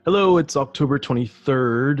Hello, it's October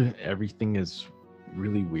 23rd. Everything is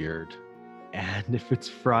really weird. And if it's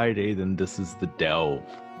Friday, then this is the Delve.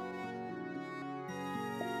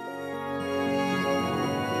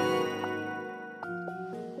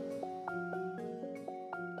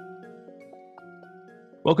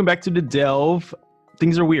 Welcome back to the Delve.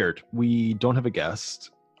 Things are weird. We don't have a guest,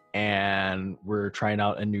 and we're trying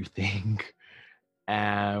out a new thing.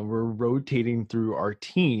 And we're rotating through our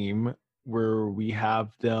team where we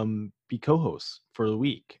have them be co-hosts for the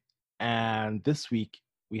week. And this week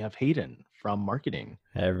we have Hayden from marketing.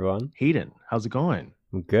 Hey everyone. Hayden, how's it going?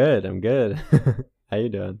 I'm good. How you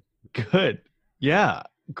doing? Good. Yeah,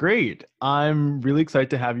 great. I'm really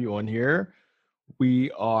excited to have you on here.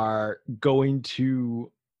 We are going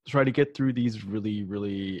to try to get through these really,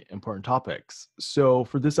 really important topics. So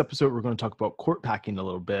for this episode, we're going to talk about court packing a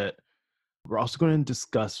little bit. We're also going to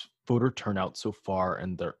discuss voter turnout so far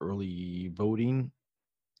and the early voting,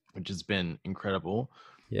 which has been incredible.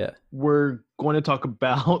 Yeah. We're going to talk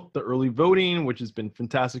about the early voting, which has been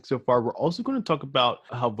fantastic so far. We're also going to talk about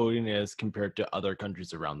how voting is compared to other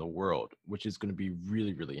countries around the world, which is going to be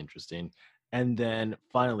really, really interesting. And then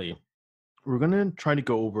finally, we're going to try to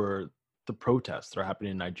go over the protests that are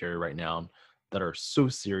happening in Nigeria right now that are so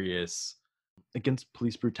serious against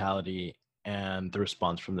police brutality and the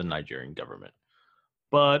response from the Nigerian government.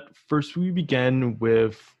 But first, we begin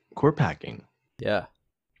with court packing. Yeah.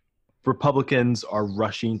 Republicans are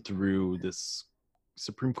rushing through this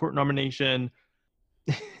Supreme Court nomination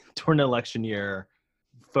during an election year.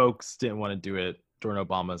 Folks didn't want to do it during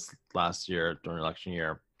Obama's last year. During election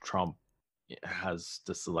year, Trump has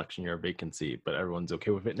this election year vacancy, but everyone's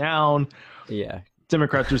okay with it now. Yeah.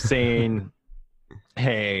 Democrats are saying,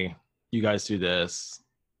 hey, you guys do this.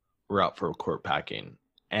 We're out for court packing.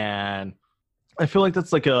 And I feel like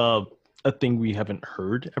that's like a thing we haven't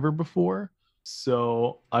heard ever before.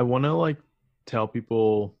 So I want to tell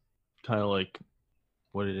people kind of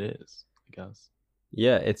what it is, I guess.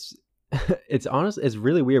 Yeah, it's it's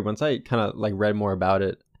really weird. Once I kind of read more about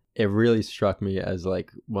it, it really struck me as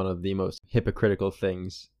one of the most hypocritical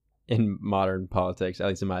things in modern politics, at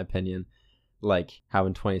least in my opinion. Like how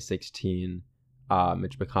in 2016,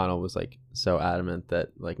 Mitch McConnell was so adamant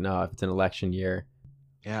that no, if it's an election year,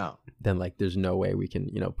 yeah, then there's no way we can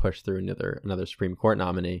push through another Supreme Court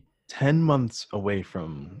nominee. 10 months away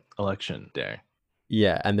from election day.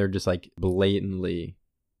 Yeah, and they're just blatantly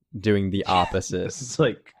doing the opposite. This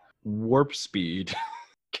is warp speed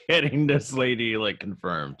getting this lady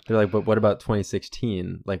confirmed. They're but what about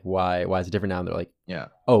 2016? Why is it different now? And they're yeah.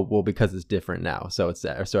 Oh, well, because it's different now. So it's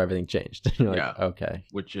there. So everything changed. You're yeah. Okay.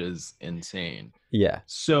 Which is insane. Yeah.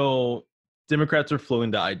 So Democrats are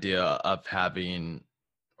floating the idea of having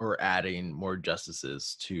or adding more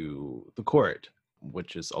justices to the court,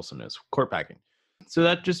 which is also known as court packing. So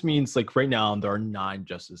that just means right now there are 9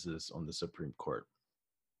 justices on the Supreme Court.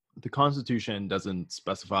 The Constitution doesn't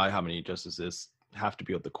specify how many justices have to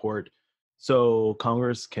be at the court. So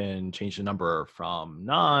Congress can change the number from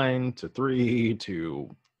 9 to 3 to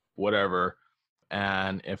whatever.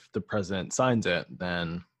 And if the president signs it,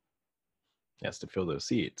 then he has to fill those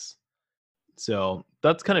seats. So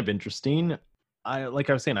that's kind of interesting. I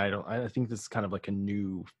was saying, I think this is kind of a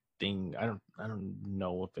new thing. I don't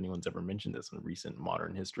know if anyone's ever mentioned this in recent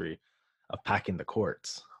modern history of packing the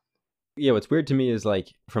courts. Yeah, what's weird to me is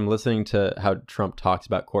from listening to how Trump talks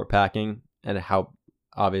about court packing and how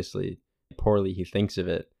obviously poorly he thinks of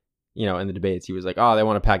it. In the debates, he was oh, they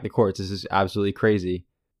want to pack the courts. This is absolutely crazy.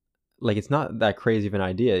 It's not that crazy of an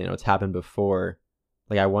idea. It's happened before.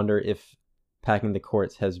 I wonder if packing the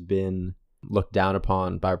courts has been looked down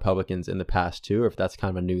upon by Republicans in the past too, or if that's kind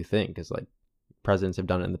of a new thing, because presidents have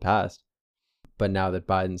done it in the past. But now that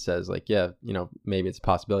Biden says yeah, maybe it's a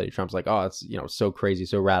possibility, Trump's oh, it's so crazy,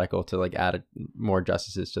 so radical to add more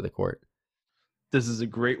justices to the court. This is a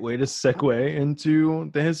great way to segue into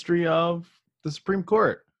the history of the Supreme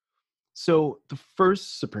Court. So the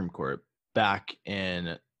first Supreme Court back in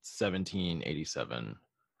 1787,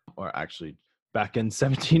 or actually back in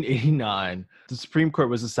 1789, the Supreme Court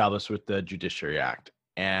was established with the Judiciary Act.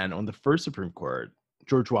 And on the first Supreme Court,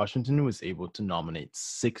 George Washington was able to nominate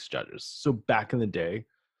 6 judges. So back in the day,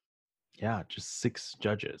 yeah, just 6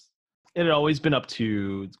 judges. It had always been up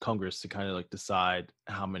to Congress to kind of decide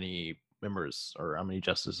how many members or how many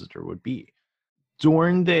justices there would be.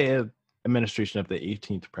 During the administration of the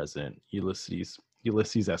 18th president,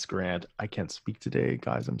 Ulysses S. Grant, I can't speak today,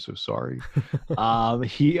 guys, I'm so sorry.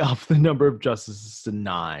 He upped the number of justices to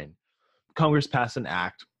 9. Congress passed an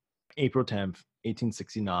act April 10th,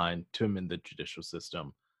 1869 to amend the judicial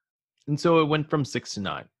system. And so it went from 6 to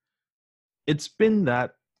 9. It's been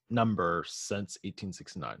that number since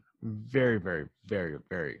 1869. Very, very, very,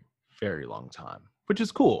 very, very long time, which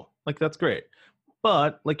is cool. Like, that's great.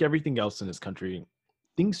 But like everything else in this country,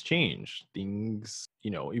 things change, things,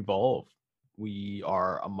 evolve. We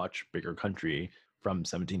are a much bigger country from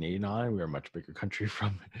 1789. We are a much bigger country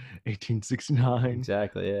from 1869.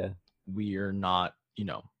 Exactly, yeah. We are not,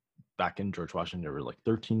 back in George Washington, there were like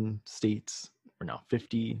 13 states. We're now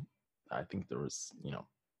 50. I think there was, a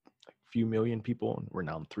few million people, and we're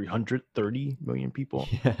now 330 million people.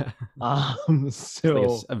 Yeah. So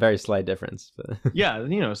It's like a very slight difference. But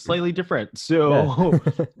yeah, slightly different. So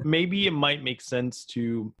yeah. maybe it might make sense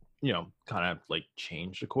to, kind of like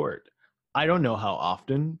change the court. I don't know how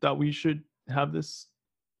often that we should have this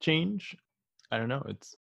change. I don't know.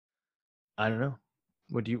 I don't know.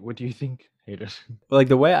 What do you think, Hayden? Like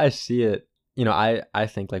the way I see it, I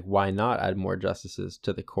think like why not add more justices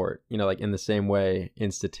to the court? Like in the same way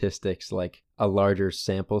in statistics, like a larger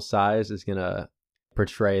sample size is gonna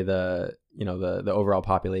portray the the overall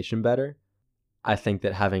population better. I think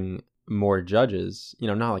that having more judges,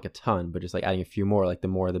 not like a ton, but just like adding a few more, like the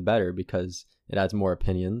more the better, because it adds more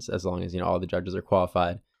opinions as long as all the judges are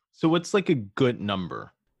qualified. So what's like a good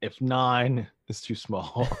number? If 9 is too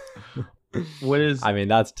small, what is? I mean,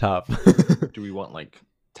 that's tough. Do we want like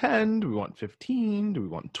 10? Do we want 15? Do we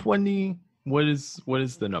want 20? What is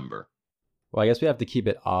the number? Well, I guess we have to keep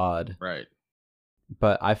it odd. Right.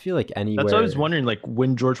 But I feel like anywhere. That's what I was wondering. Like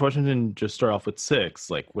when George Washington just started off with 6,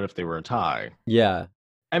 like what if they were a tie? Yeah.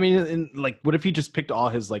 I mean, like what if he just picked all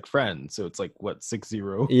his like friends? So it's like what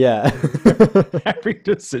 6-0. Yeah. Every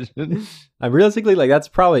decision. And realistically, like that's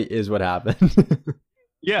probably is what happened.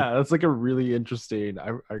 Yeah, that's like a really interesting.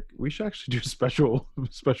 We should actually do a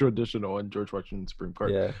special edition on George Washington Supreme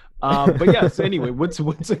Court. Yeah. But yes. Anyway, what's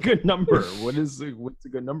a good number? What's a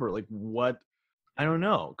good number? Like what? I don't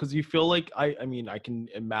know, because you feel like I mean I can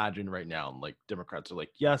imagine right now like Democrats are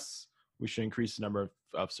like, yes, we should increase the number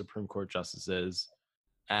of Supreme Court justices,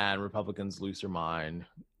 and Republicans lose their mind.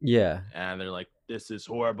 Yeah. And they're like, this is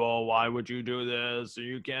horrible. Why would you do this?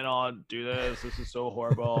 You cannot do this. This is so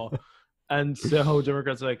horrible. And so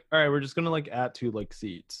Democrats are like, all right, we're just gonna like add 2 like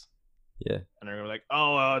seats. Yeah. And they're gonna be like,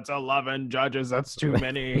 oh, well, it's 11 judges. That's too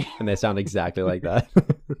many. And they sound exactly like that.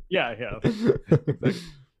 Yeah. Like,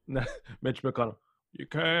 Mitch McConnell, you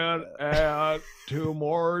can't add 2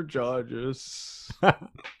 more judges to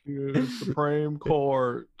the Supreme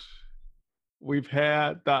Court. We've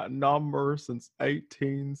had that number since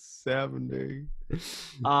 1870.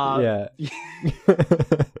 Yeah.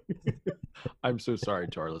 I'm so sorry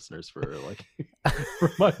to our listeners for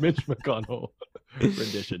my Mitch McConnell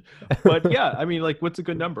rendition. But yeah, I mean, like, what's a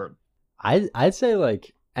good number? I'd say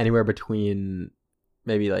like anywhere between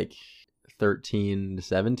maybe like 13 to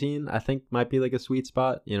 17, I think might be like a sweet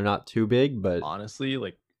spot. Not too big, but honestly,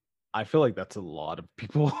 like, I feel like that's a lot of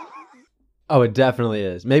people. Oh, it definitely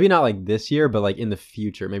is. Maybe not like this year, but like in the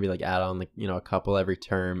future, maybe like add on like, a couple every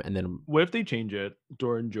term. And then what if they change it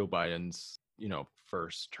during Joe Biden's,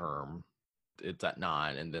 first term? It's at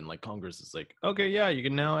 9, and then like Congress is like, okay, yeah, you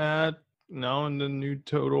can now add now, and the new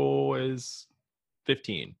total is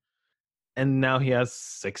 15. And now he has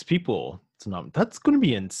 6 people. That's going to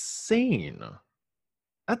be insane.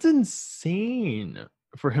 That's insane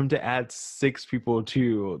for him to add 6 people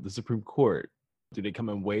to the Supreme Court. Do they come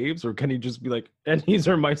in waves, or can he just be like, and these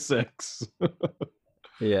are my 6?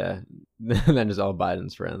 Yeah. And then just all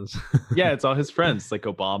Biden's friends. Yeah, it's all his friends, like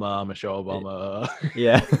Obama, Michelle Obama.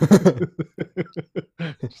 Yeah.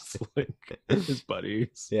 Just like his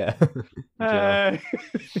buddies. Yeah. Hey,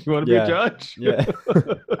 you want to be a judge? Yeah.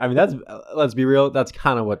 I mean, let's be real, that's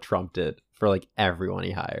kind of what Trump did for like everyone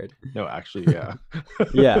he hired. No, actually, yeah.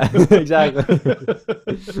 Yeah, exactly.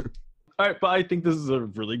 All right, but I think this is a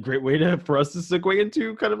really great way for us to segue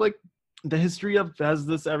into kind of like the history of, has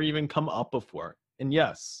this ever even come up before? And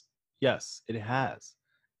yes, it has.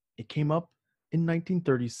 It came up in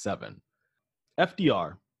 1937.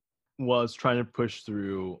 FDR was trying to push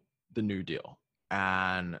through the New Deal,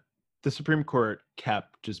 and the Supreme Court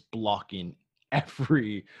kept just blocking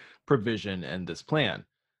every provision in this plan.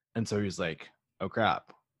 And so he's like, oh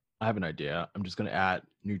crap, I have an idea. I'm just going to add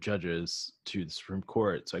new judges to the Supreme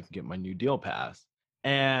Court so I can get my New Deal passed.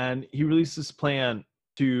 And he released this plan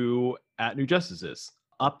to add new justices,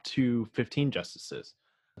 up to 15 justices.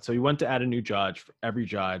 So he went to add a new judge for every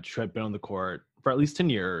judge who had been on the court for at least 10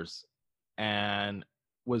 years and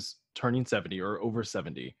was turning 70 or over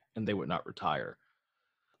 70, and they would not retire.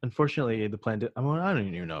 Unfortunately, the plan did. I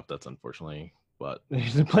don't even know if that's unfortunately, but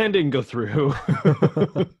the plan didn't go through.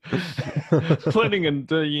 Planning, and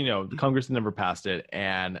Congress never passed it.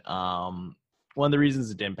 And one of the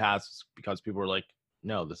reasons it didn't pass was because people were like,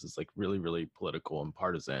 no, this is like really, really political and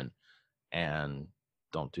partisan, and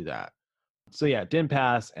don't do that. So yeah, it didn't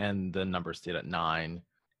pass, and the number stayed at 9.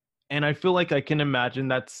 And I feel like I can imagine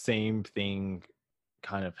that same thing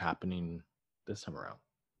kind of happening this time around.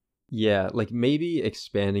 Yeah, like maybe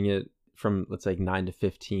expanding it from, let's say, 9 to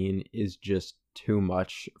 15 is just too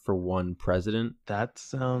much for one president. That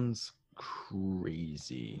sounds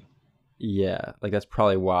crazy. Yeah, like that's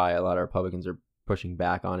probably why a lot of Republicans are pushing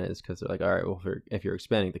back on it, is because they're like, all right, well, if you're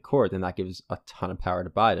expanding the court, then that gives a ton of power to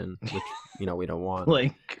Biden, which, we don't want.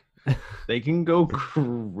 Like, they can go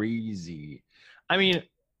crazy. I mean,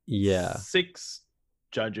 yeah, 6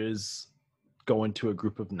 judges go into a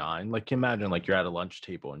group of 9. Like, imagine like you're at a lunch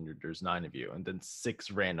table and there's 9 of you, and then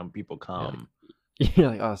 6 random people come.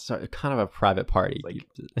 You're like, oh, sorry, kind of a private party. Like,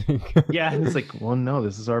 yeah, and it's like, well, no,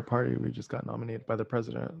 this is our party. We just got nominated by the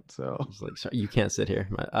president, so it's like, sorry, you can't sit here.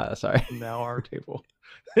 Sorry. Now our table.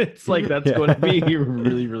 It's like that's going to be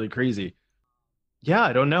really, really crazy. Yeah,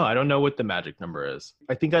 I don't know. I don't know what the magic number is.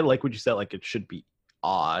 I think I like what you said. Like, it should be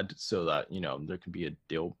odd so that there can be a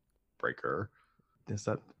deal breaker. Is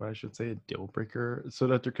that what I should say? A deal breaker, so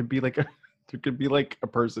that there could be like a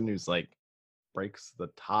person who's like breaks the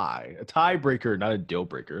tie. A tiebreaker, not a deal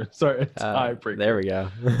breaker. Sorry, a tiebreaker. There we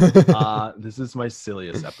go. This is my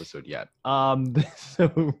silliest episode yet.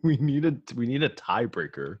 So we need a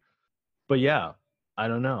tiebreaker. But yeah, I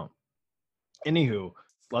don't know. Anywho,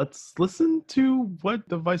 let's listen to what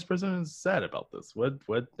the vice president said about this. What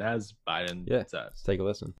has Biden said? Let's take a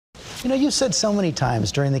listen. You said so many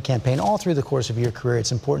times during the campaign, all through the course of your career,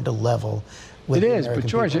 it's important to level with it the is, American but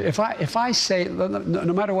George, people. if I say,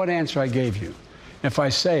 no matter what answer I gave you, if I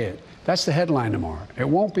say it, that's the headline tomorrow. It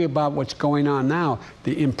won't be about what's going on now,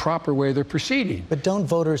 the improper way they're proceeding. But don't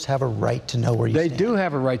voters have a right to know where you stand? They do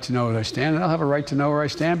have a right to know where I stand, and they'll have a right to know where I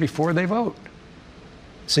stand before they vote.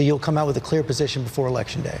 So you'll come out with a clear position before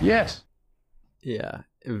Election Day? Yes. Yeah.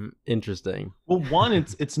 Interesting. Well, one,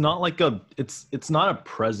 it's not like it's not a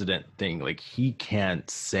president thing. Like, he can't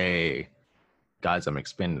say, guys, I'm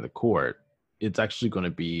expanding the court. It's actually going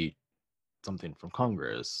to be something from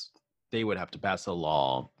Congress. They would have to pass a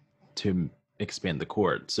law to expand the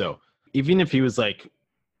court. So even if he was like,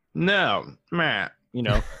 no, meh,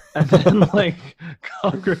 and then like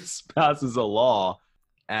Congress passes a law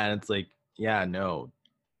and it's like, yeah, no,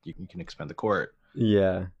 you can expand the court.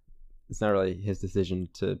 Yeah. It's not really his decision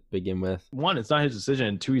to begin with. One, it's not his decision.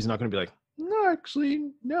 And 2, he's not going to be like, no,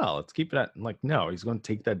 actually, no, let's keep it at, like, no, he's going to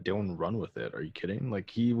take that deal and run with it. Are you kidding? Like,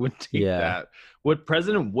 he would take that. What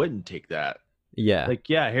president wouldn't take that? Yeah. Like,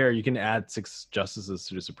 yeah, here, you can add 6 justices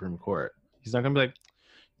to the Supreme Court. He's not going to be like,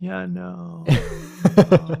 yeah, no.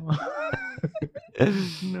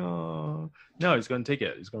 No, he's going to take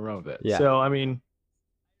it. He's going to run with it. Yeah. So, I mean,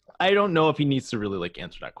 I don't know if he needs to really, like,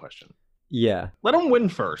 answer that question. Yeah. Let him win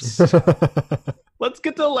first. Let's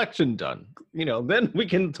get the election done. Then we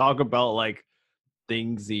can talk about like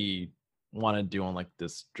things he want to do on like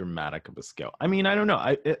this dramatic of a scale. I mean, I don't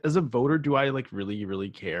know. As a voter, do I like really, really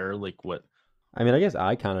care? Like what? I mean, I guess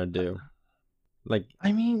I kind of do. Like,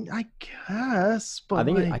 I mean, I guess, but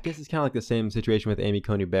I guess it's kind of like the same situation with Amy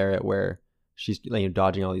Coney Barrett, where she's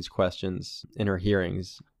dodging all these questions in her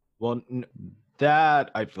hearings. Well, that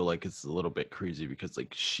I feel like it's a little bit crazy because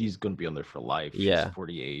like she's gonna be on there for life. She's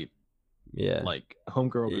 48. Yeah. Like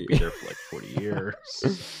homegirl could be there for like 40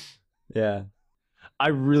 years. Yeah. I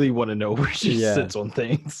really want to know where she sits on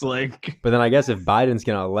things. Like, but then I guess if Biden's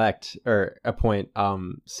gonna elect or appoint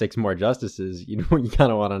 6 more justices, you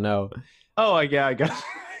kind of want to know. Oh, yeah, I guess.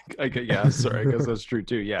 Yeah, sorry, I guess that's true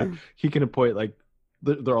too. Yeah, he can appoint like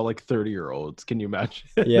they're all like 30-year-olds. Can you imagine?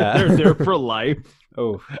 Yeah. They're there for life.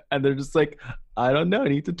 Oh, and they're just like, I don't know. I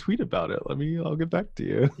need to tweet about it. I'll get back to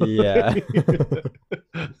you. Yeah.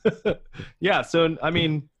 Yeah. So, I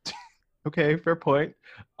mean, okay, fair point.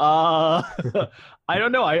 I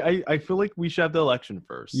don't know. I feel like we should have the election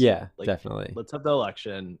first. Yeah, like, definitely. Let's have the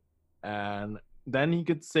election, and then he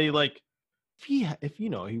could say like, if he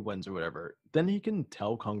wins or whatever, then he can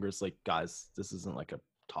tell Congress like, guys, this isn't like a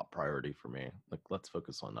top priority for me. Like, let's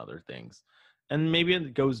focus on other things. And maybe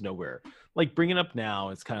it goes nowhere. Like, bringing it up now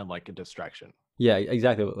is kind of like a distraction. Yeah,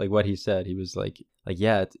 exactly. Like what he said. He was like,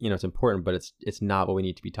 yeah, it's important, but it's not what we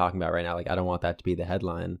need to be talking about right now. Like, I don't want that to be the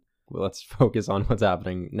headline. Well, let's focus on what's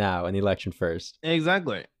happening now and the election first.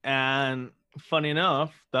 Exactly. And funny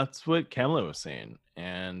enough, that's what Kamala was saying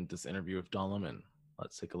in this interview with Don Lemon.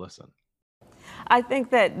 Let's take a listen. I think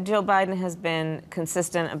that Joe Biden has been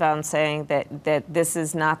consistent about saying that this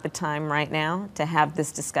is not the time right now to have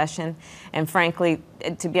this discussion. And frankly,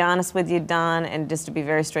 to be honest with you, Don, and just to be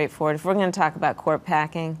very straightforward, if we're going to talk about court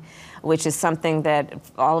packing, which is something that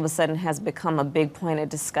all of a sudden has become a big point of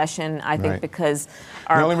discussion, I think because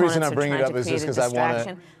our The only opponents reason I are bring it trying up to is just create a because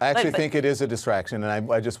distraction. I actually think it is a distraction,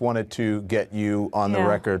 and I just wanted to get you on the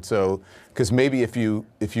record. So, because maybe if you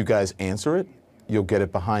guys answer it, you'll get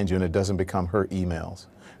it behind you, and it doesn't become her emails.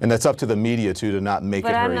 And that's up to the media too to not make it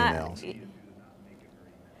her emails.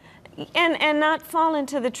 And not fall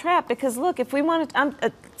into the trap, because look, if we want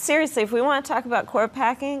to, seriously, if we want to talk about court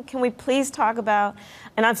packing, can we please talk about,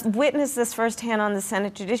 and I've witnessed this firsthand on the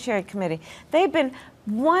Senate Judiciary Committee, they've been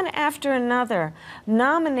one after another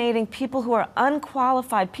nominating people who are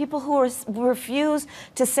unqualified, people who refuse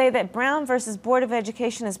to say that Brown versus Board of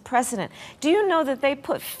Education is precedent. Do you know that they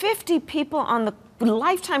put 50 people on the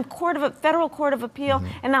lifetime federal court of appeal,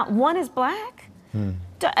 and not one is black?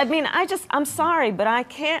 I mean, I'm sorry, but I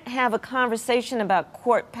can't have a conversation about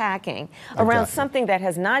court packing around something that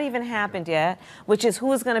has not even happened yet, which is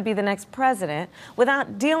who is going to be the next president,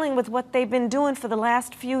 without dealing with what they've been doing for the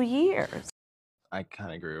last few years. I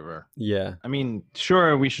kind of agree with her. Yeah. I mean,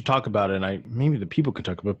 sure, we should talk about it. And maybe the people could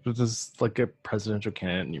talk about it, but this is like a presidential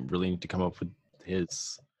candidate, and you really need to come up with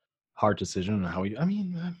his hard decision on how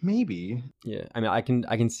maybe. Yeah. I mean,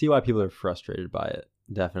 I can see why people are frustrated by it.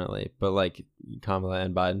 Definitely. But like Kamala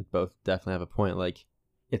and Biden both definitely have a point. Like,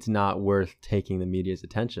 it's not worth taking the media's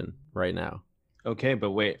attention right now. Okay,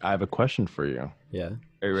 but wait, I have a question for you. Yeah.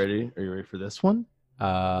 Are you ready? Are you ready for this one?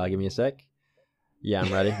 Give me a sec. Yeah,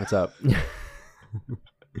 I'm ready. What's up?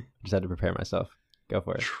 Just had to prepare myself. Go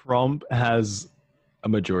for it. Trump has a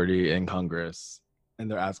majority in Congress,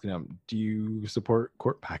 and they're asking him, do you support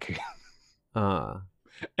court packing? And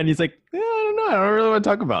he's like, yeah, I don't know. I don't really want to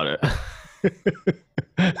talk about it.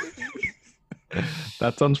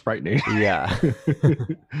 That sounds frightening. Yeah.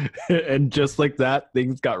 And just like that,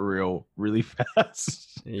 things got real really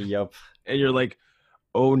fast. Yep. And you're like,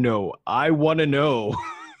 oh no, I want to know.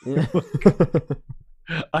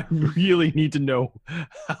 I really need to know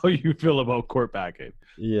how you feel about court packing.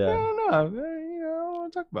 Yeah. I don't know. I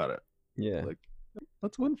want to talk about it. Yeah. Like,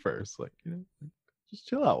 let's win first. Like, just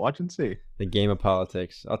chill out, watch and see. The game of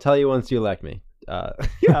politics. I'll tell you once you elect me. Yeah,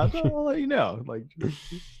 I'll let you know. Like, just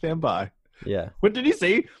stand by. Yeah. What did he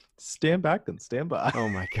say? Stand back and stand by. Oh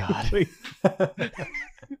my God.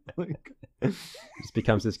 Like, This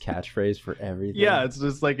becomes his catchphrase for everything. yeah, it's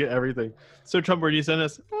just like everything. So Trump, where do you send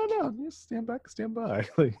us? Oh no, just stand back, stand by.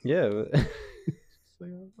 Like, Yeah.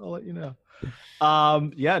 like, I'll let you know.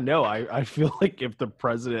 Yeah, no, I feel like if the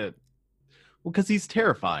president, well, because he's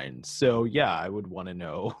terrifying. So yeah, I would want to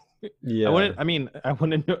know. Yeah. I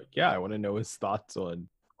want to know. Yeah, I want to know his thoughts on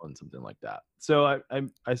something like that. So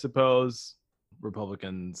I suppose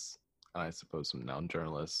Republicans, I suppose some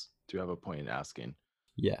non-journalists do have a point in asking.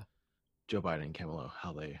 Yeah. Joe Biden and Kamala,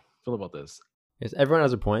 how they feel about this. Yes, everyone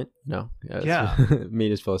has a point. No. Yeah.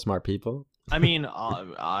 Meat is full of smart people. I mean,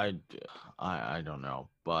 I don't know,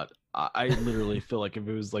 but I literally feel like if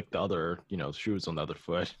it was like the other, shoes on the other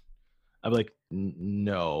foot, I'd be like,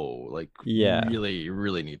 no, like, Yeah.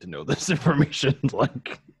 really need to know this information.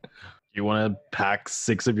 Like, you want to pack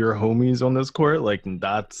 6 of your homies on this court? Like,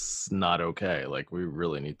 that's not okay. Like, we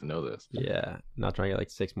really need to know this. Yeah. Not trying to get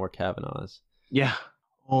like 6 more Kavanaughs. Yeah.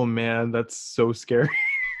 Oh man, that's so scary.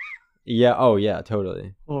 Yeah. Oh yeah,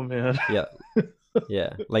 totally. Oh man. Yeah.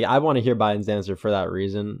 Yeah. Like, I want to hear Biden's answer for that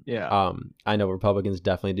reason. Yeah. I know Republicans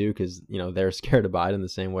definitely do, because, they're scared of Biden the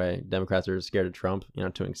same way Democrats are scared of Trump,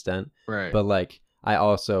 to an extent. Right. But like, I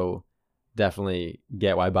also definitely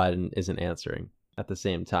get why Biden isn't answering at the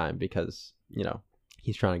same time, because,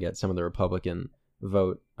 he's trying to get some of the Republican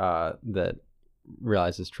vote that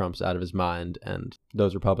realizes Trump's out of his mind. And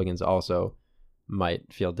those Republicans also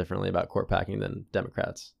might feel differently about court packing than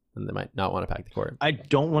Democrats, and they might not want to pack the court. I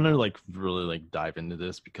don't want to really dive into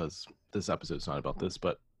this, because this episode's not about this,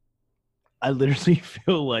 but I literally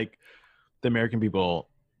feel like the American people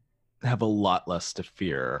have a lot less to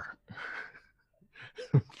fear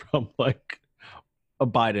from like a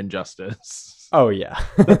Biden justice. Oh yeah.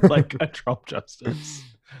 Like a Trump justice.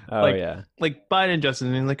 Oh yeah. Like Biden justice,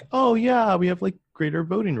 and like, oh yeah, we have like greater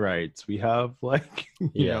voting rights. We have like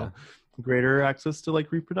you know, greater access to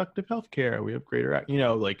like reproductive health care. We have greater,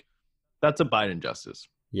 like that's a Biden justice.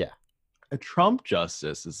 Yeah. A Trump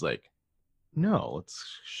justice is like, no, let's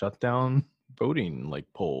shut down voting like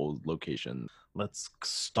poll location. Let's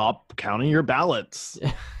stop counting your ballots.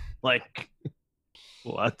 Like,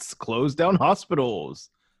 let's close down hospitals.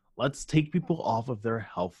 Let's take people off of their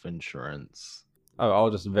health insurance. Oh,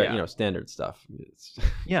 all just very, Yeah. standard stuff.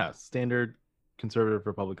 Yeah, standard conservative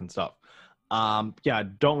Republican stuff. Yeah,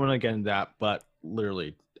 don't want to get into that, but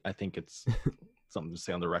literally, I think it's something to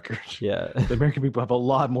say on the record. Yeah. The American people have a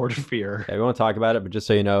lot more to fear. Yeah, we won't talk about it, but just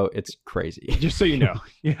so you know, it's crazy. Just so you know.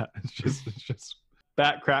 Yeah, it's just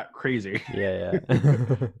bat crap crazy. Yeah,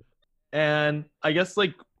 yeah. And I guess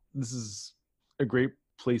like this is a great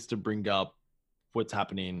place to bring up what's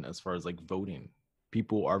happening as far as like voting.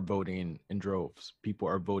 People are voting in droves. People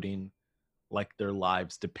are voting like their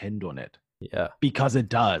lives depend on it. Yeah. Because it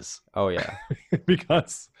does. Oh, yeah.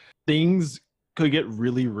 Because things could get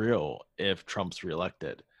really real if Trump's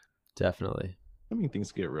reelected. Definitely. I mean,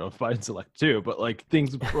 things get real if Biden's elected too, but like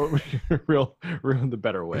things real in the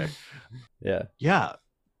better way. Yeah. Yeah.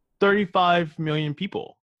 35 million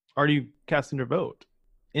people already casting their vote.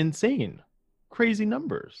 Insane. Crazy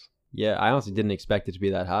numbers. Yeah, I honestly didn't expect it to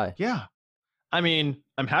be that high. Yeah. I mean,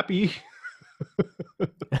 I'm happy.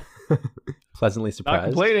 Pleasantly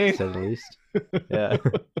surprised. Not complaining. To say the least. Yeah.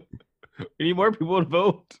 We need more people to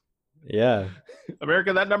vote. Yeah.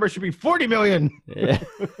 America, that number should be 40 million. Yeah.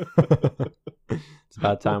 It's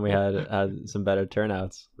about time we had some better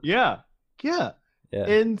turnouts. Yeah. Yeah.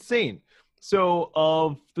 Insane. So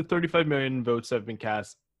of the 35 million votes that have been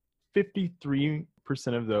cast, 53%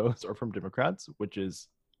 of those are from Democrats, which is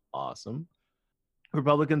awesome.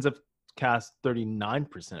 Republicans have cast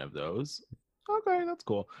 39% of those. Okay, that's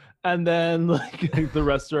cool. And then like the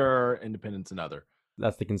rest are independents and other.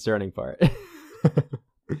 That's the concerning part.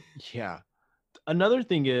 Yeah. Another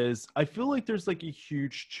thing is, I feel like there's like a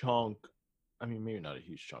huge chunk. I mean, maybe not a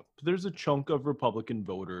huge chunk, but there's a chunk of Republican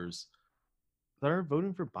voters that are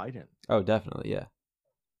voting for Biden. Oh, definitely. Yeah.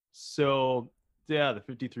 So, yeah, the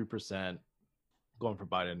 53% going for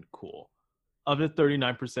Biden, cool. Of the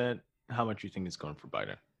 39%, how much do you think is going for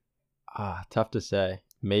Biden? Tough to say.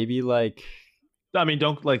 Maybe like. I mean,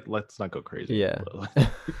 let's not go crazy. Yeah.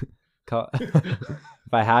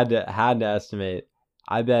 If I had to estimate,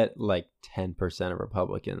 I bet like 10% of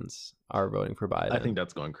Republicans are voting for Biden. I think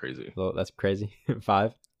that's going crazy. So that's crazy.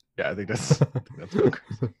 5? Yeah, I think that's going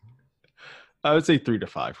crazy. I would say 3 to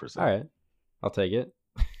 5%. All right, I'll take it.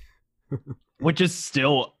 Which is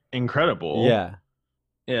still incredible. Yeah.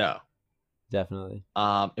 Yeah. Definitely.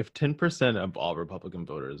 If 10% of all Republican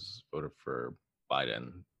voters voted for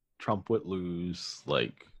Biden, Trump would lose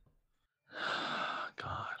like,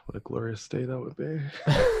 God, what a glorious day that would be.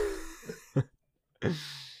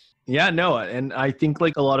 Yeah, no, and I think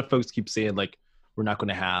like a lot of folks keep saying like we're not going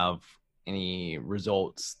to have any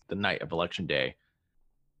results the night of election day.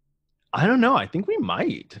 I don't know. I think we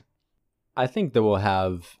might. I think that we'll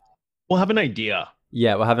have an idea.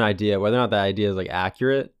 Yeah, we'll have an idea. Whether or not that idea is like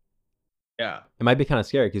accurate. Yeah. It might be kind of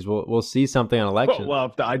scary because we'll see something on election. Well,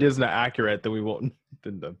 if the idea is not accurate, then we won't.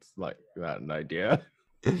 Then that's like not an idea.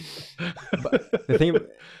 But the thing,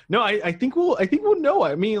 no, I think we'll know.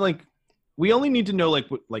 I mean, like we only need to know like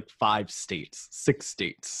 6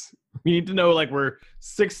 states. We need to know like where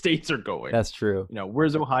 6 states are going. That's true. You know,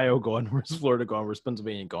 where's Ohio going? Where's Florida going? Where's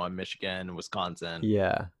Pennsylvania going? Michigan, Wisconsin.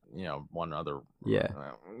 Yeah. You know, one other. Yeah.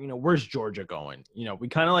 You know, where's Georgia going? You know, we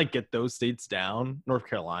kind of like get those states down. North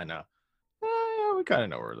Carolina. Yeah, we kind of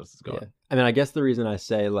know where this is going. Yeah. I mean, I guess the reason I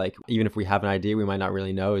say like even if we have an idea, we might not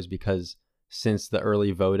really know is because since the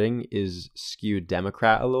early voting is skewed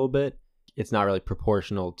Democrat a little bit, it's not really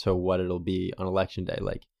proportional to what it'll be on election day.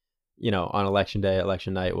 Like, you know, on election day,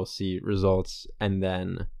 election night, we'll see results. And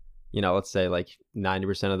then, you know, let's say like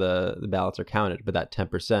 90% of the ballots are counted, but that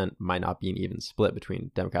 10% might not be an even split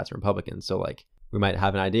between Democrats and Republicans. So like we might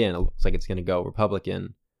have an idea and it looks like it's going to go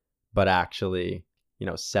Republican, but actually, you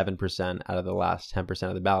know, 7% out of the last 10%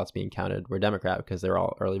 of the ballots being counted were Democrat because they're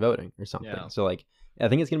all early voting or something. Yeah. So like, I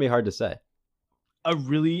think it's going to be hard to say. A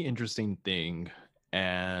really interesting thing,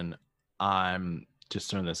 and I'm just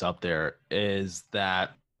throwing this out there, is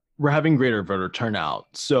that we're having greater voter turnout.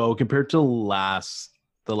 So compared to the last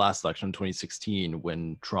election, 2016,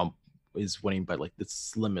 when Trump is winning by like the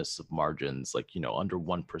slimmest of margins, like, you know, under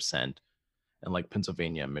 1%, and like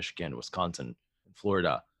Pennsylvania, Michigan, Wisconsin, and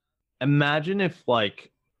Florida. Imagine if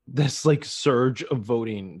like this like surge of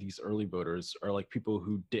voting, these early voters are like people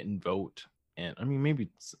who didn't vote. And I mean, maybe,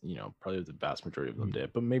 you know, probably the vast majority of them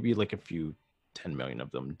did, but maybe like a few 10 million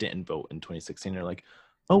of them didn't vote in 2016. They're like,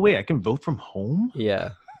 oh, wait, I can vote from home?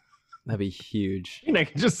 Yeah. That'd be huge. And I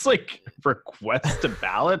can just like request a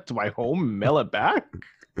ballot to my home, mail it back.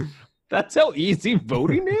 That's how easy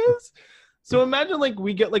voting is. So imagine like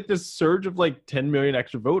we get like this surge of like 10 million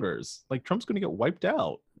extra voters. Like Trump's going to get wiped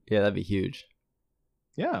out. Yeah, that'd be huge.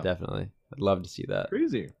 Yeah. Definitely. I'd love to see that.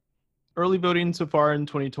 Crazy. Early voting so far in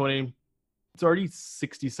 2020, it's already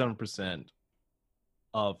 67%.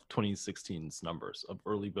 of 2016's numbers of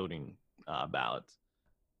early voting ballots.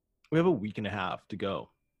 We have a week and a half to go.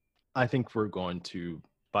 I think we're going to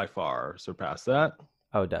by far surpass that.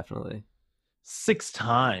 Oh, definitely. 6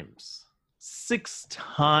 times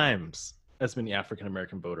as many African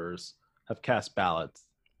American voters have cast ballots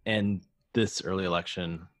in this early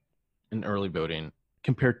election and early voting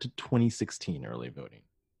compared to 2016 early voting.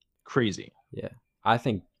 Crazy. Yeah. I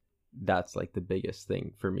think that's like the biggest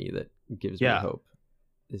thing for me that gives me hope,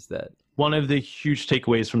 is that one of the huge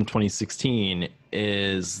takeaways from 2016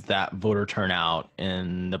 is that voter turnout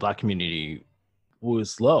in the Black community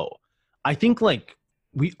was low. I think like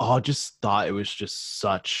we all just thought it was just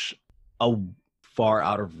such a far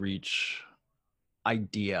out of reach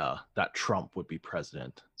idea that Trump would be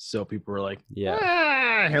president. So people were like,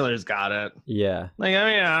 Hillary's got it. Yeah. Like, I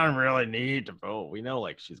mean, I don't really need to vote. We know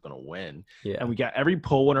like she's going to win. Yeah. And we got every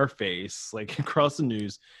poll in our face, like across the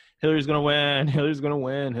news. Hillary's going to win. Hillary's going to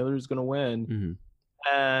win. Hillary's going to win.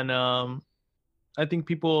 Mm-hmm. And I think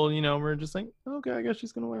people, you know, were just like, okay, I guess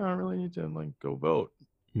she's going to win. I don't really need to like go vote.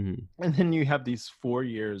 Mm-hmm. And then you have these 4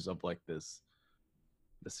 years of like this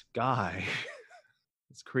guy.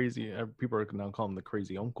 It's crazy. People are now calling him the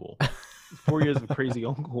crazy uncle. 4 years of crazy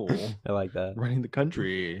uncle. I like that. Running the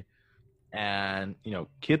country. And, you know,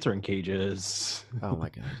 kids are in cages. Oh my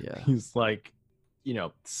God. Yeah. He's like, you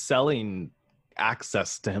know, selling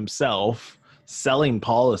access to himself, selling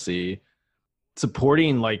policy,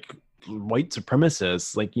 supporting like white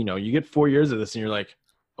supremacists. Like, you know, you get 4 years of this and you're like,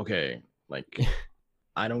 okay, like,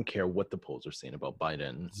 I don't care what the polls are saying about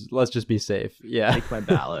Biden. Let's just be safe. Yeah. Take my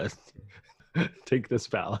ballot. Take this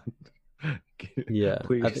ballot. Yeah.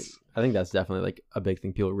 Please. I think that's definitely like a big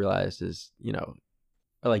thing people realize is, you know,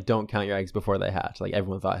 like don't count your eggs before they hatch. Like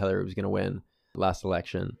everyone thought Hillary was going to win last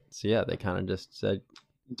election. So yeah, they kind of just said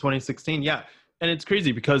 2016. Yeah. And it's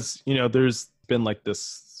crazy because, you know, there's been like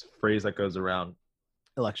this phrase that goes around,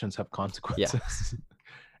 elections have consequences.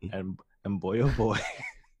 Yeah. and boy, oh boy,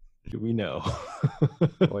 do we know.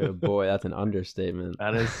 Boy, oh boy, that's an understatement.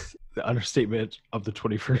 That is the understatement of the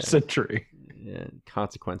 21st century. Yeah,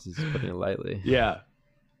 consequences, putting it lightly. Yeah.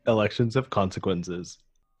 Elections have consequences.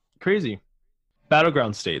 Crazy.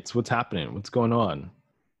 Battleground states, what's happening? What's going on?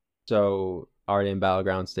 So already in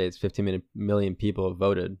battleground states, 15 million people have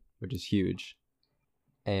voted, which is huge.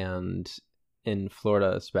 And in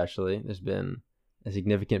Florida especially, there's been a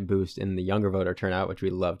significant boost in the younger voter turnout, which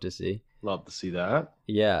we love to see. Love to see that.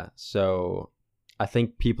 Yeah. So I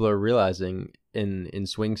think people are realizing in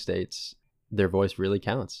swing states, their voice really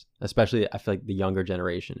counts. Especially, I feel like the younger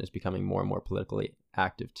generation is becoming more and more politically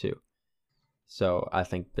active too. So I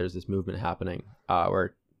think there's this movement happening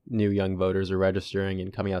where new young voters are registering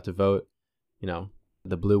and coming out to vote. You know,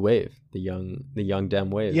 the blue wave, the young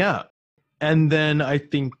Dem wave. Yeah. And then I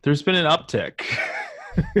think there's been an uptick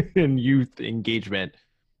in youth engagement,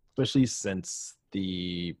 especially since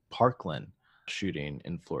the Parkland shooting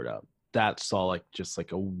in Florida. That saw like just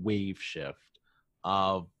like a wave shift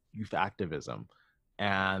of youth activism.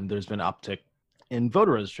 And there's been an uptick in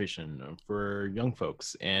voter registration for young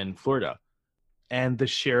folks in Florida. And the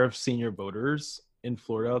share of senior voters in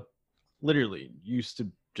Florida literally used to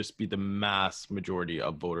just be the mass majority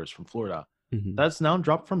of voters from Florida. Mm-hmm. That's now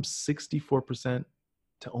dropped from 64%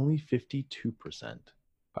 to only 52%.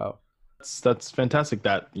 Wow. That's fantastic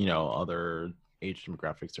that, you know, other age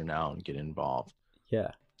demographics are now getting involved.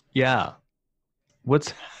 Yeah. Yeah.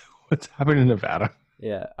 What's happening in Nevada?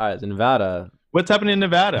 Yeah. All right. So Nevada. What's happening in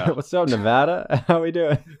Nevada? What's up, Nevada? How we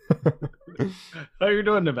doing? How are you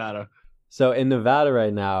doing, Nevada? So in Nevada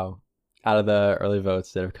right now, out of the early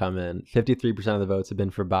votes that have come in, 53% of the votes have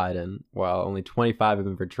been for Biden, while only 25 have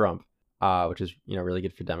been for Trump, which is, you know, really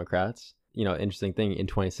good for Democrats. You know, interesting thing, in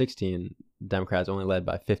 2016, Democrats only led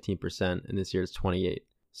by 15%, and this year it's 28%.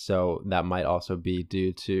 So that might also be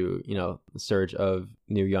due to, you know, the surge of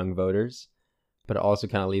new young voters. But it also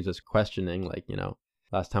kind of leaves us questioning, like, you know,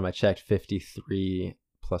 last time I checked, 53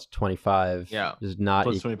 plus 25 is not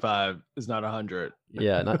plus 25 is not 100.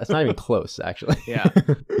 Yeah, it's not even close, actually. Yeah.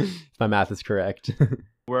 If my math is correct.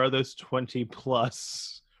 Where are those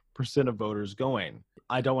 20+% of voters going?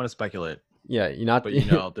 I don't want to speculate. Yeah, you're not. But, you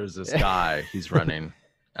know, there's this guy, he's running.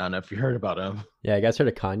 I don't know if you heard about him. Yeah, you guys heard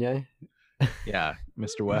of Kanye? Yeah,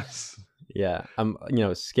 Mr. West. Yeah, I'm, you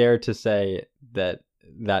know, scared to say that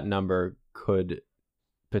number could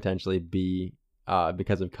potentially be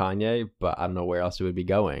because of Kanye, but I don't know where else it would be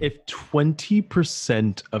going. If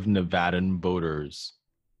 20% of Nevadan voters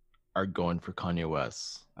are going for Kanye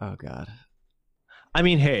West. Oh, God. I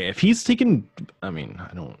mean, hey, if he's taken, I mean,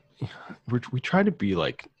 we try to be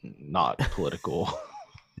like not political.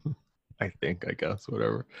 I guess,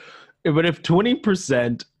 whatever. But if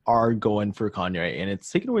 20% are going for Kanye and it's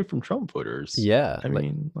taken away from Trump voters, Yeah. I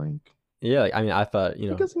mean, like, yeah, like, I mean, I thought,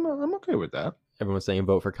 I guess I'm okay with that. everyone's saying a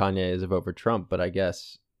vote for Kanye is a vote for Trump, but I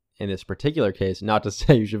guess in this particular case, not to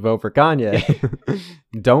say you should vote for Kanye,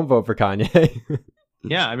 don't vote for Kanye.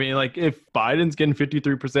 Yeah, I mean, like, if Biden's getting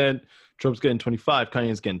 53%, Trump's getting 25,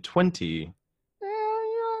 Kanye's getting 20,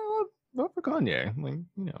 vote for Kanye. Like,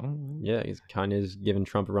 you know. Yeah, Kanye's giving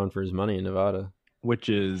Trump a run for his money in Nevada. Which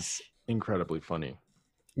is incredibly funny.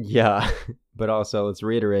 Yeah, but also let's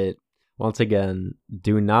reiterate once again: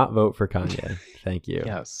 do not vote for Kanye. Thank you.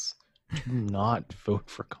 Yes, do not vote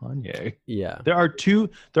for Kanye. Yeah, There are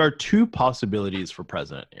two possibilities for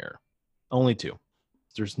president here. Only two.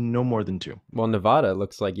 There's no more than two. well, Nevada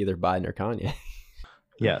looks like either Biden or Kanye.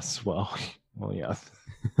 Yes. Well, yeah.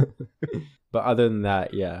 But other than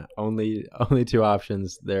that, yeah, only two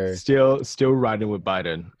options there. Still riding with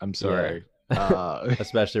Biden. I'm sorry.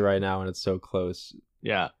 Especially right now when it's so close.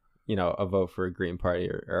 Yeah. You know, a vote for a Green Party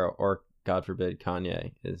or God forbid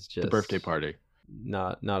Kanye is just The birthday party.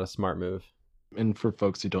 Not a smart move. And for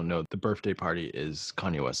folks who don't know, the birthday party is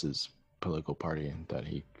Kanye West's political party that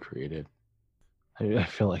he created. I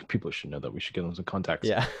feel like people should know that. We should get them some context.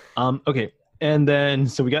 Yeah. Okay. And then,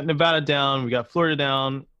 so we got Nevada down, we got Florida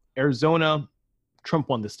down, Arizona. Trump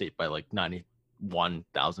won the state by like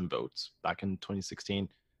 91,000 votes back in 2016.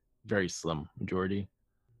 Very slim majority.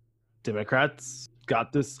 Democrats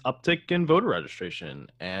got this uptick in voter registration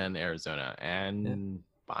in Arizona, and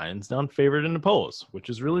Biden's down favored in the polls, which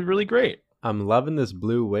is really, really great. I'm loving this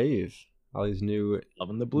blue wave. All these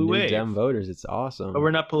Loving the blue new wave. Dem voters. It's awesome. But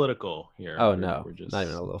we're not political here. Oh, no. We're just Not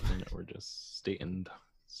even a little. We're just stating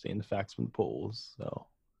the facts from the polls. So,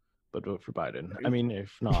 but vote for Biden. I mean,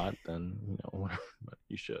 if not, then whatever, but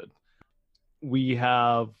you should. We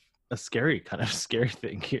have a scary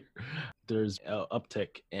thing here. There's an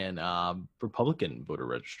uptick in Republican voter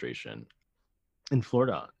registration in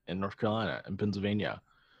Florida, in North Carolina, and Pennsylvania,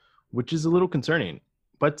 which is a little concerning.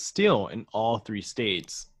 But still, in all three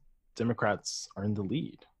states, Democrats are in the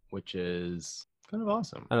lead, which is kind of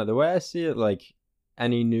awesome. I don't know. The way I see it, like,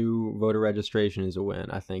 any new voter registration is a win.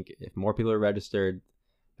 I think if more people are registered,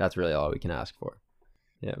 that's really all we can ask for.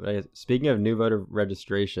 Yeah, but I guess, speaking of new voter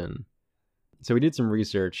registration, so we did some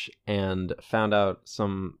research and found out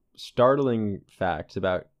some startling facts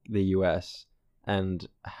about the U.S. and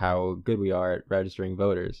how good we are at registering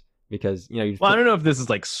voters. Because, I don't know if this is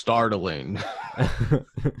like startling.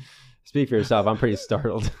 Speak for yourself. I'm pretty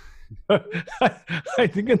startled. I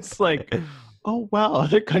think it's like, oh wow,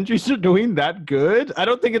 other countries are doing that good. I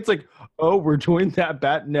don't think it's like, oh, we're doing that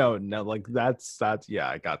bad. No, like that's yeah,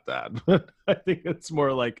 I got that. I think it's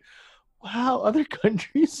more like, wow, other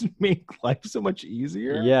countries make life so much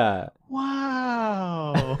easier. Yeah.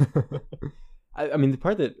 Wow. I mean, the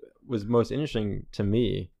part that was most interesting to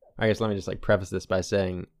me, I guess let me just like preface this by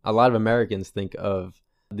saying a lot of Americans think of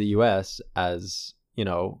the U.S. as,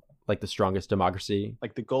 like the strongest democracy.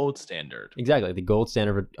 Like the gold standard. Exactly. The gold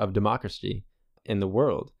standard of democracy in the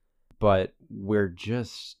world. But we're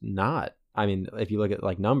just not. I mean, if you look at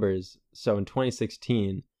like numbers, so in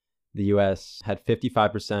 2016, the U.S. had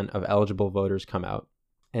 55% of eligible voters come out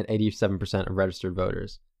and 87% of registered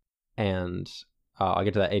voters. And I'll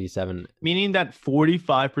get to that 87. Meaning that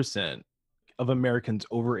 45% of Americans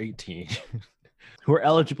over 18 who are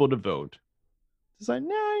eligible to vote decide,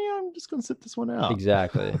 I'm just going to sit this one out.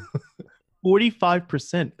 Exactly.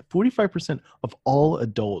 45% of all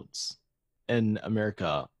adults in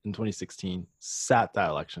America in 2016 sat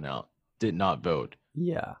that election out, did not vote.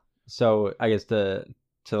 Yeah. So I guess to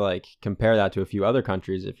like compare that to a few other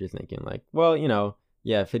countries, if you're thinking like, well,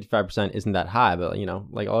 55% isn't that high, but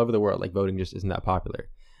like all over the world, like voting just isn't that popular.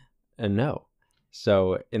 And no.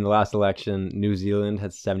 So in the last election, New Zealand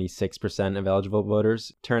had 76% of eligible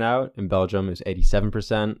voters turn out. In Belgium, it was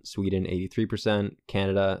 87%, Sweden, 83%,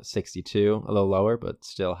 Canada, 62%, a little lower, but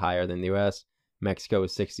still higher than the US. Mexico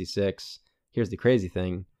was 66%. Here's the crazy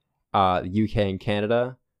thing. The UK and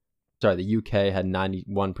Canada, the UK had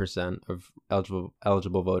 91% of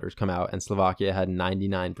eligible voters come out, and Slovakia had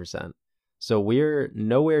 99%. So we're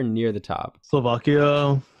nowhere near the top.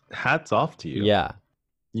 Slovakia, hats off to you. Yeah.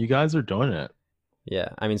 You guys are doing it. Yeah,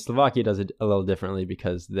 I mean, Slovakia does it a little differently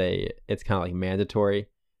because it's kind of like mandatory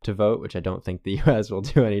to vote, which I don't think the U.S. will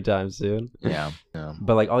do anytime soon. Yeah.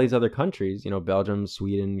 But like all these other countries, Belgium,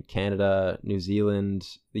 Sweden, Canada, New Zealand,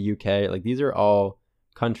 the UK, like these are all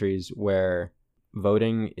countries where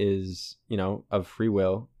voting is, of free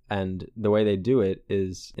will. And the way they do it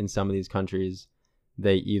is in some of these countries,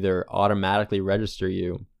 they either automatically register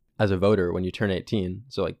you as a voter when you turn 18.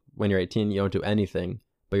 So like when you're 18, you don't do anything.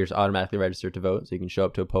 but you're just automatically registered to vote. So you can show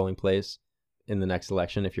up to a polling place in the next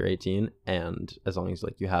election if you're 18, and as long as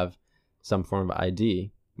like you have some form of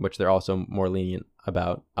ID, which they're also more lenient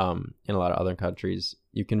about in a lot of other countries,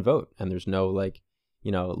 you can vote. And there's no like,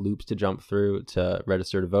 loops to jump through to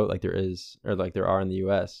register to vote like there is, or like there are in the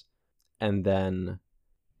US. And then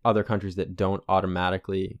other countries that don't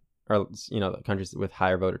automatically, or countries with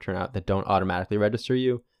higher voter turnout that don't automatically register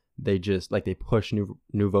you, they just like they push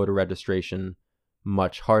new voter registration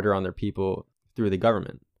much harder on their people through the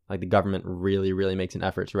government. Like the government really, really makes an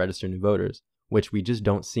effort to register new voters, which we just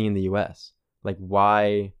don't see in the US. Like,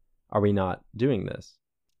 why are we not doing this?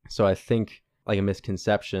 So I think like a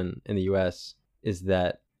misconception in the US is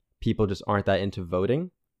that people just aren't that into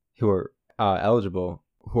voting who are eligible,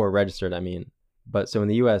 who are registered, I mean. But so in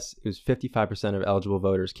the US, it was 55% of eligible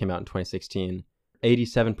voters came out in 2016,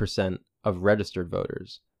 87% of registered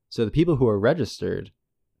voters. So the people who are registered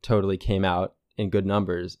totally came out in good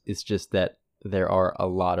numbers. It's just that there are a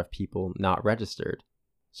lot of people not registered.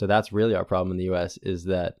 So that's really our problem in the US, is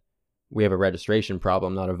that we have a registration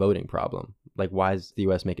problem, not a voting problem. Like, why does the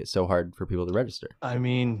US make it so hard for people to register? I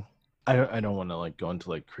mean, I don't want to like go into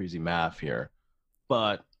like crazy math here,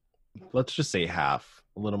 but let's just say half,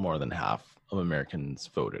 a little more than half of Americans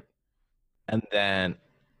voted. And then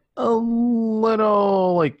a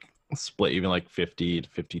little like split, even like 50 to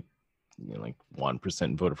 50, like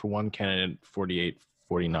 1% voted for one candidate, 48,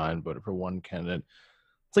 49 voted for one candidate.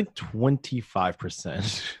 It's like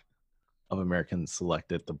 25% of Americans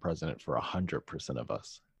selected the president for 100% of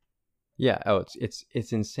us. Yeah. Oh, it's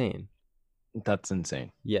insane. That's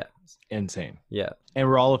insane. Yeah. Insane. Yeah. And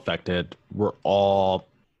we're all affected. We're all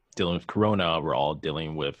dealing with Corona. We're all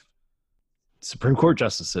dealing with Supreme Court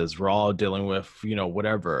justices. We're all dealing with,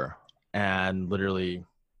 whatever. And literally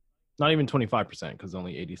not even 25%, because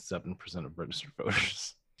only 87% of registered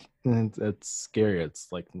voters. And it's scary.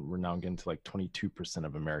 It's like we're now getting to like 22%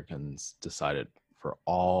 of Americans decided for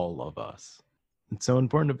all of us. It's so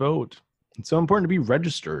important to vote. It's so important to be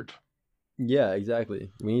registered. Yeah, exactly.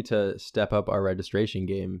 We need to step up our registration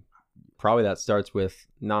game. Probably that starts with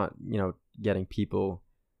not, getting people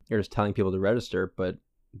or just telling people to register, but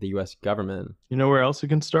the US government. You know where else you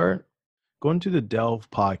can start? Going to the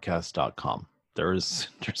delvepodcast.com. There's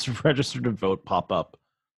register to vote pop up.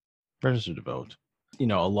 Register to vote. A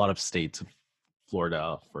lot of states,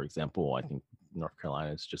 Florida, for example, I think North Carolina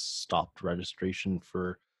has just stopped registration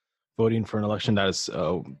for voting for an election. That is,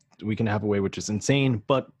 we can have a way, which is insane.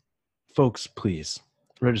 But folks, please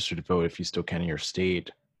register to vote if you still can in your state.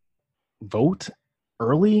 Vote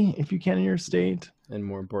early if you can in your state. And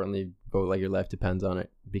more importantly, vote like your life depends on it,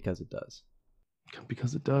 because it does.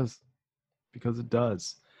 Because it does. Because it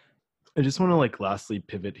does. I just want to like lastly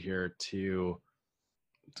pivot here to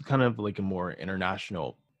kind of like a more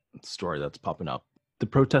international story that's popping up. The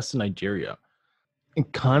protests in Nigeria.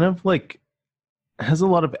 It kind of like has a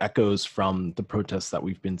lot of echoes from the protests that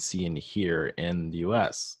we've been seeing here in the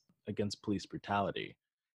US against police brutality.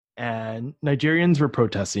 And Nigerians were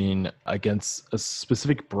protesting against a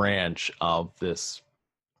specific branch of this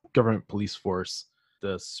government police force,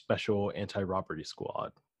 the Special Anti-Robbery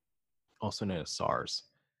Squad, also known as SARS.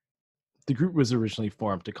 The group was originally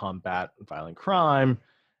formed to combat violent crime,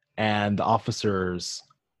 and the officers,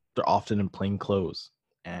 they're often in plain clothes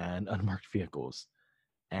and unmarked vehicles.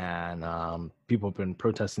 And people have been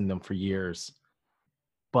protesting them for years.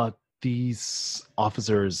 But these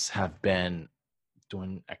officers have been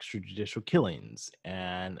doing extrajudicial killings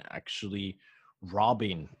and actually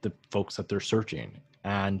robbing the folks that they're searching,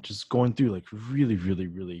 and just going through like really, really,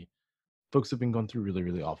 really, folks have been going through really,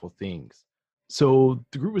 really awful things. So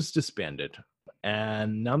the group was disbanded,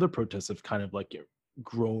 and now the protests have kind of like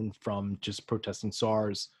grown from just protesting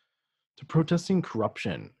SARS to protesting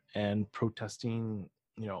corruption and protesting,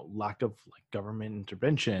 lack of like government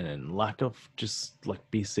intervention and lack of just like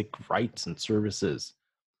basic rights and services.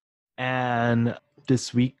 And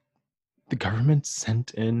this week, the government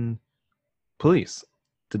sent in police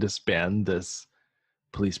to disband this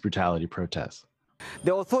police brutality protest.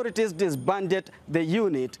 The authorities disbanded the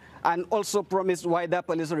unit and also promised wider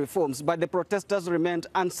police reforms, but the protesters remained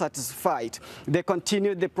unsatisfied. They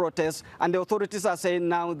continued the protest, and the authorities are saying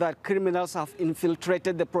now that criminals have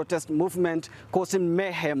infiltrated the protest movement, causing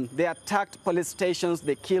mayhem. They attacked police stations,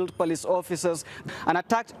 they killed police officers, and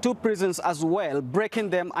attacked 2 prisons as well,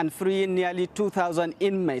 breaking them and freeing nearly 2,000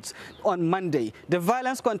 inmates on Monday. The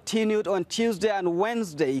violence continued on Tuesday and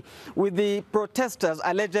Wednesday, with the protesters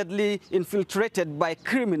allegedly infiltrated by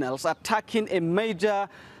criminals attacking a major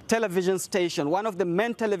television station, one of the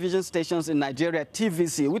main television stations in Nigeria,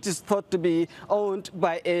 TVC, which is thought to be owned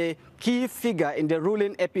by a key figure in the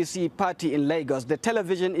ruling APC party in Lagos. The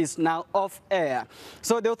television is now off air.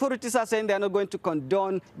 So the authorities are saying they are not going to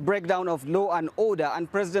condone breakdown of law and order,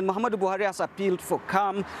 and President Muhammadu Buhari has appealed for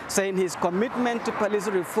calm, saying his commitment to police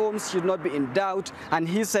reforms should not be in doubt, and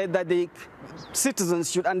he said that the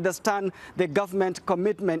citizens should understand the government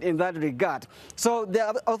commitment in that regard. So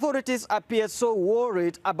the authorities appear so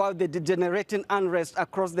worried about the degenerating unrest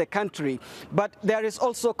across the country, but there is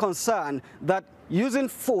also concern that using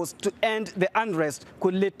force to end the unrest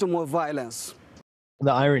could lead to more violence.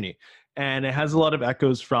 The irony, and it has a lot of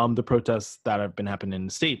echoes from the protests that have been happening in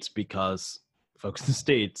the States, because folks in the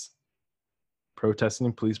States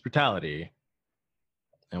protesting police brutality,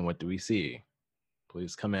 and what do we see?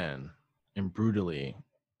 Police come in and brutally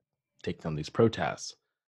take down these protests.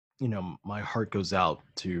 You know, my heart goes out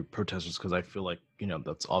to protesters, because I feel like, you know,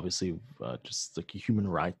 that's obviously just like a human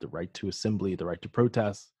right, the right to assembly, the right to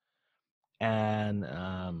protest. And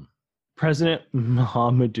President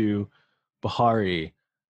Muhammadu Buhari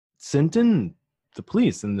sent in the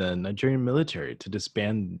police and the Nigerian military to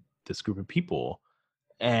disband this group of people.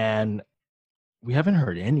 And we haven't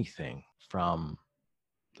heard anything from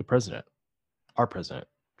the president, our president,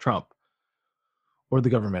 Trump, or the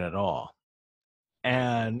government at all.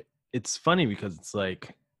 And it's funny because it's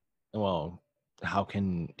like, well, how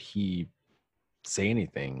can he say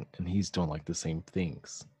anything? And he's doing like the same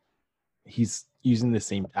things. He's using the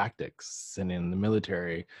same tactics, sending in the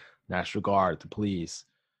military, National Guard, the police,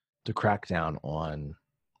 to crack down on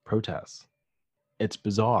protests. It's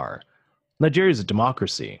bizarre. Nigeria is a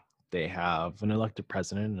democracy. They have an elected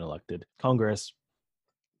president, an elected Congress.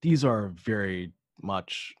 These are very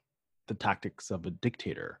much the tactics of a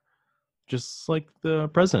dictator, just like the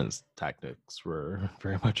president's tactics were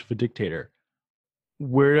very much of a dictator.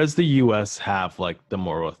 Where does the U.S. have like the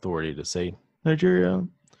moral authority to say, Nigeria,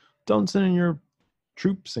 don't send in your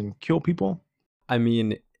troops and kill people? I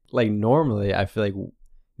mean, like normally I feel like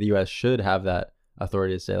the U.S. should have that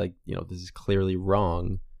authority to say, like, you know, this is clearly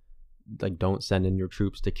wrong. Like, don't send in your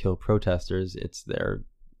troops to kill protesters. It's their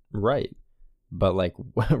right. But like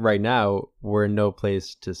right now, we're in no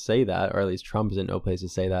place to say that, or at least Trump is in no place to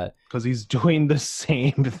say that. Because he's doing the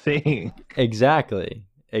same thing. Exactly.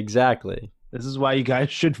 This is why you guys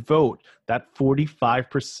should vote. That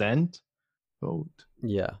 45% vote.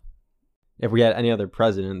 Yeah. If we had any other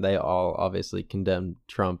president, they all obviously condemned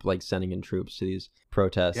Trump, like sending in troops to these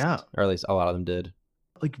protests. Yeah. Or at least a lot of them did.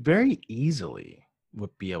 Like very easily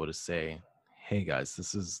would be able to say, hey guys,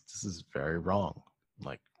 this is very wrong.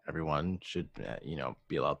 Like, everyone should, you know,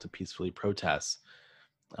 be allowed to peacefully protest.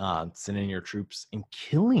 Sending your troops and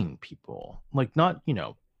killing people, like not, you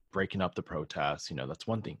know, breaking up the protests. You know, that's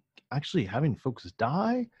one thing. Actually, having folks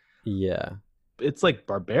die, yeah, it's like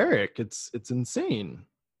barbaric. It's insane,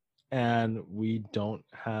 and we don't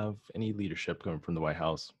have any leadership coming from the White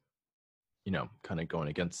House. You know, kind of going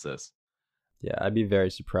against this. Yeah, I'd be very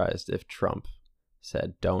surprised if Trump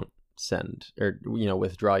said, "Don't send or you know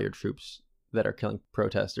withdraw your troops that are killing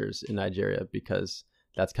protesters in Nigeria," because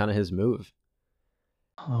that's kind of his move.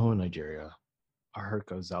 Oh, Nigeria, our heart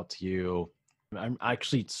goes out to you. I'm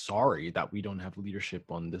actually sorry that we don't have leadership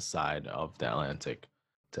on this side of the Atlantic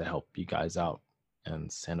to help you guys out and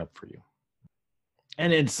stand up for you.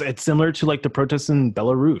 And it's similar to like the protests in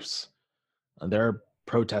Belarus. They're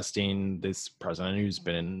protesting this president who's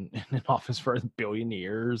been in office for 1 billion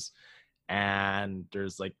years. And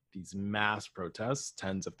there's like these mass protests,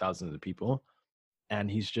 tens of thousands of people, and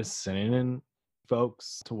he's just sending in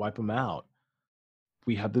folks to wipe them out.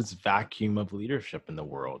 We have this vacuum of leadership in the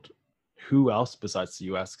world. Who else besides the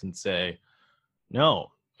US can say,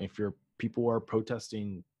 no, if your people are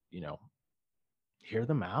protesting, you know, hear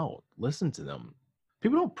them out, listen to them.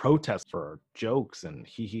 People don't protest for jokes and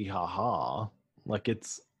hee hee ha ha. Like,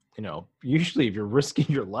 it's, you know, usually if you're risking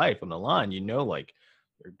your life on the line, you know, like,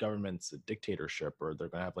 your government's a dictatorship or they're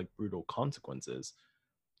going to have like brutal consequences.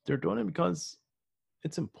 They're doing it because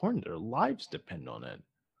it's important. Their lives depend on it.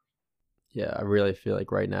 Yeah, I really feel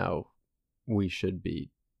like right now we should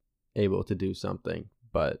be able to do something,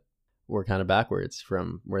 but we're kind of backwards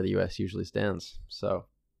from where the U.S. usually stands. So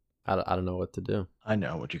I don't know what to do. I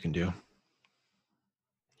know what you can do.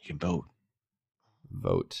 You can vote.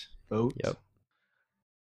 Vote. Yep.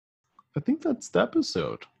 I think that's the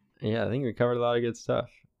episode. Yeah, I think we covered a lot of good stuff.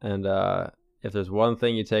 And if there's one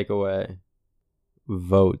thing you take away,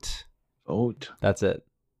 vote. Vote. That's it.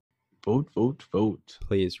 Vote.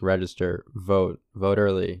 Please register, vote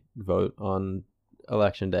early, vote on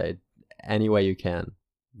election day. Any way you can,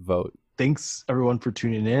 vote. Thanks everyone for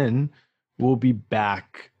tuning in. We'll be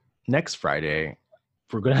back next Friday,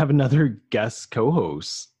 we're going to have another guest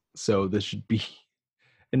co-host. So this should be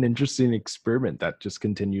an interesting experiment that just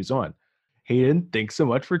continues on. Hayden, thanks so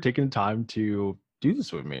much for taking the time to do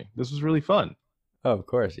this with me. This was really fun. Oh, of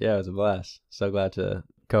course. Yeah, it was a blast. So glad to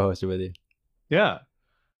co-host it with you. Yeah.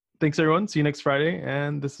 Thanks, everyone. See you next Friday.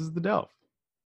 And this is The Delve.